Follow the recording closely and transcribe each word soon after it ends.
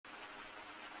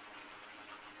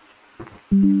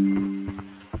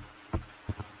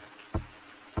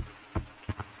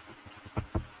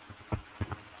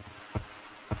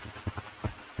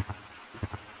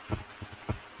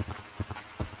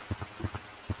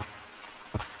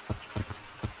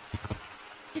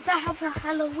Did that have a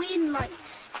Halloween that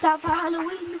have a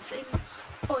Halloween thing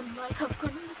on? Like I've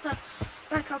gone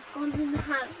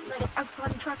I've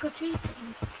gone trick or treating.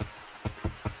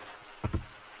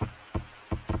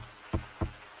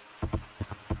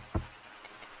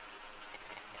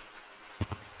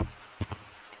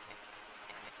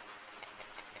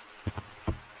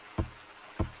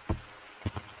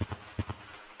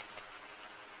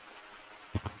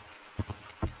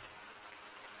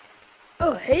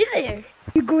 Oh, hey there.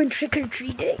 You going trick or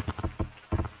treating?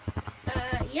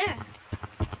 Yeah.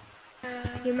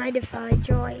 You mind if I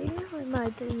join? I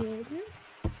might be in.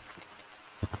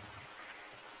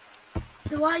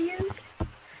 Who are you?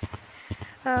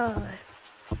 Oh,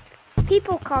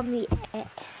 people call me Ed,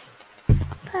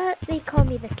 but they call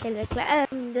me the killer clown.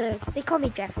 They call me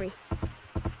Jeffrey.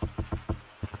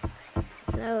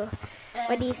 So,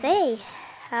 what do you say?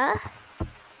 Huh?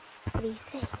 What do you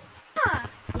say? Ah,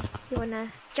 You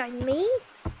wanna join me?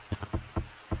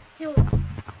 you.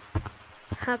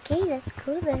 Okay, that's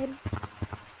cool then.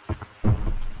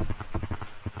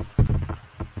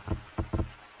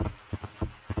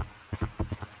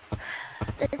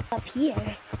 Let's go up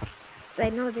here. I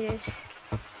know there's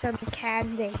some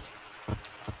candy.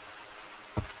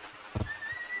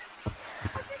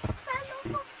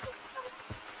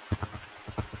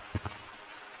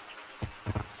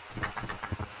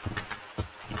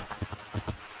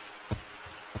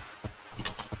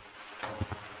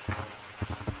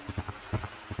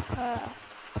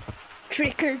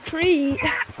 Trick or treat.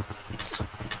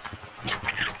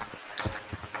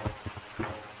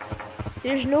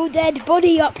 There's no dead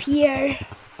body up here.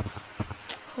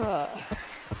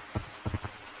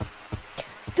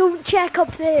 Don't check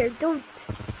up there. Don't.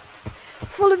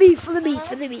 Follow me, follow me,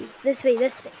 follow me. This way,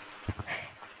 this way.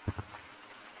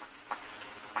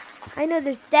 I know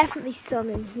there's definitely some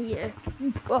in here.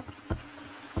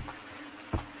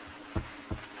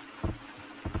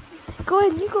 Go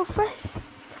on, you go first.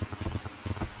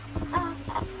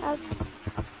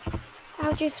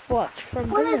 I'll just watch from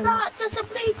What below. is that? Does it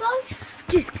play ghosts?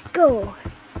 Just go.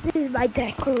 This is my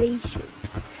decoration.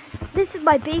 This is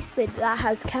my basement that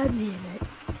has candy in it.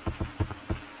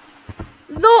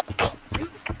 Look!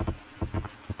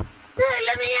 No,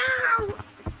 let me out!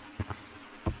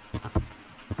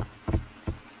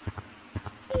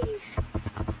 Please.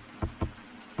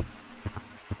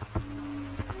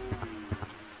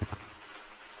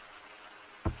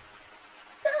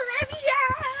 Let me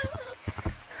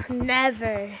out!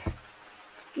 Never.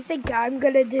 You think I'm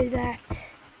gonna do that?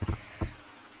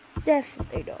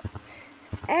 Definitely not.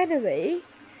 Anyway,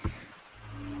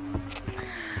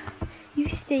 you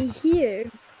stay here.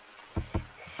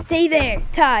 Stay there,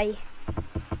 Ty.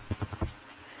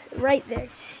 Right there,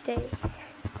 stay.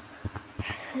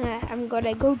 I'm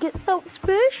gonna go get something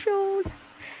special.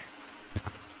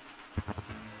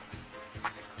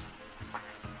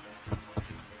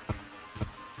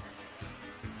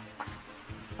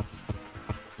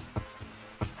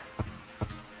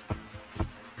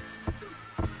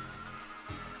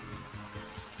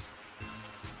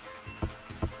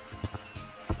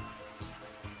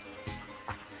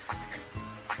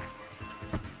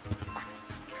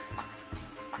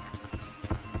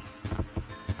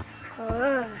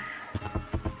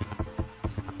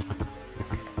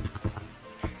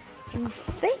 Do you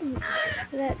think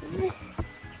that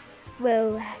this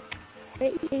will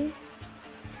hurt you?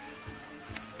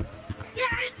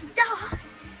 Yes, no!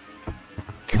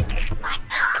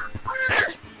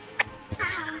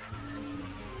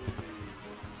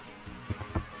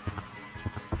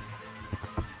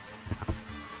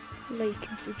 Like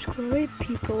and subscribe,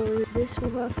 people, or this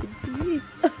will happen to me.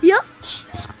 Yep.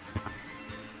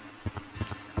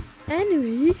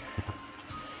 Anyway,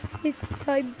 it's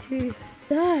time to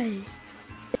die.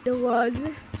 The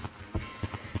one.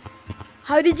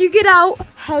 How did you get out?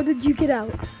 How did you get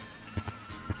out?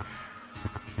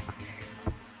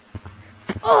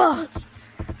 Oh!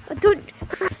 Don't.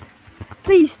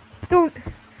 Please, don't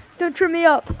trim me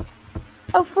up.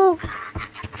 I'll fall.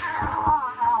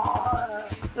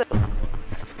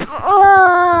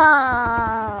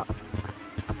 Oh!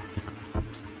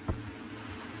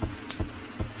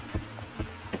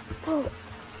 Oh,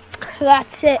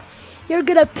 that's it. You're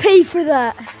gonna pay for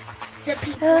that. The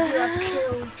people who are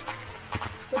killed.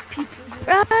 The people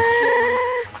who are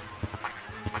killed.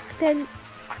 Then.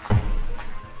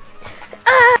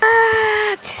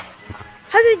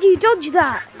 How did you dodge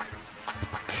that?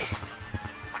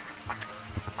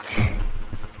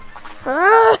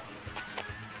 Ah!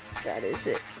 That is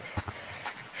it.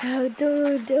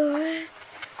 Door.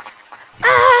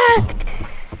 Ah!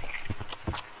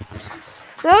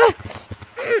 Ah!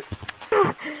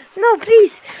 No,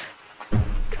 please.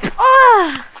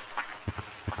 Ah!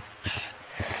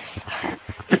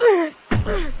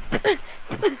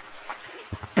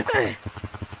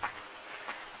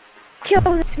 Kill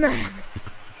this man.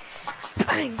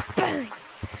 Bang, bang.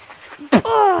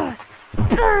 Oh,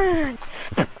 bang.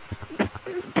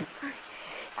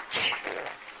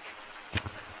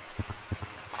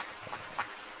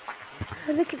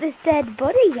 Oh, look at this dead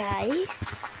body, guys.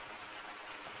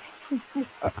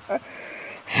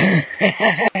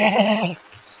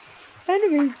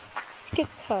 Enemies, skip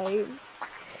time.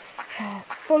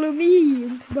 Follow me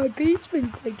into my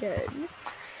basement again.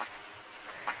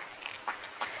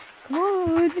 Come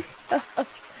on.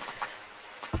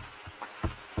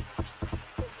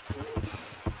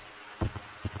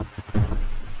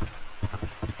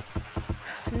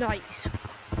 Nice.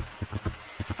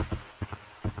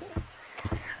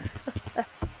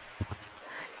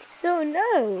 So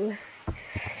no,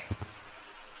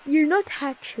 you're not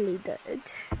actually dead,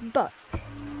 but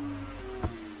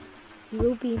you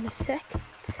will be in a second.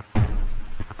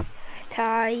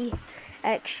 Tie,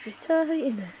 extra tie,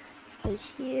 and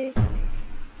here.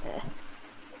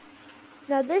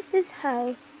 Now this is how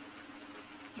you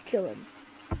kill him.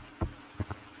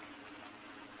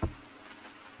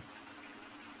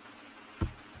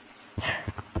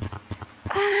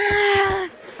 Ah!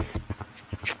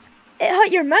 It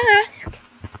hurt your mask.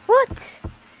 What?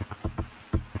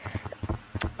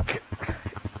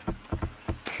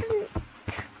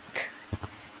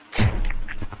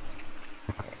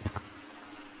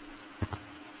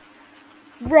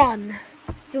 Run.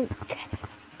 Don't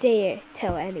dare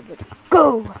tell anybody.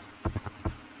 Go.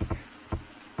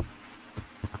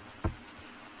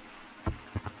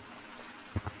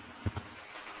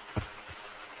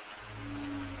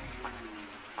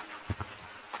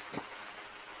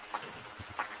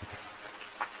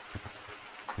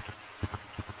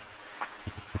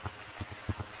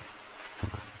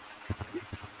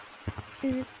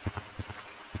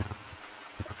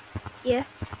 Yeah.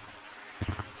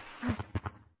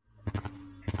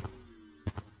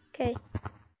 Okay.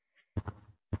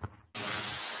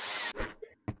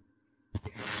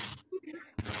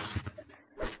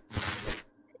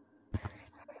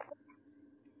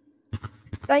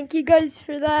 Thank you guys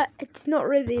for that. It's not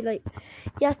really like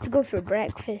you have to go for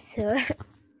breakfast, so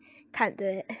can't do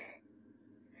it.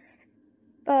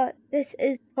 But this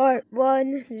is part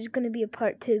 1. There's gonna be a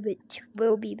part 2, which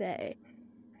will be better.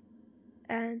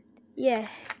 And yeah,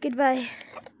 goodbye.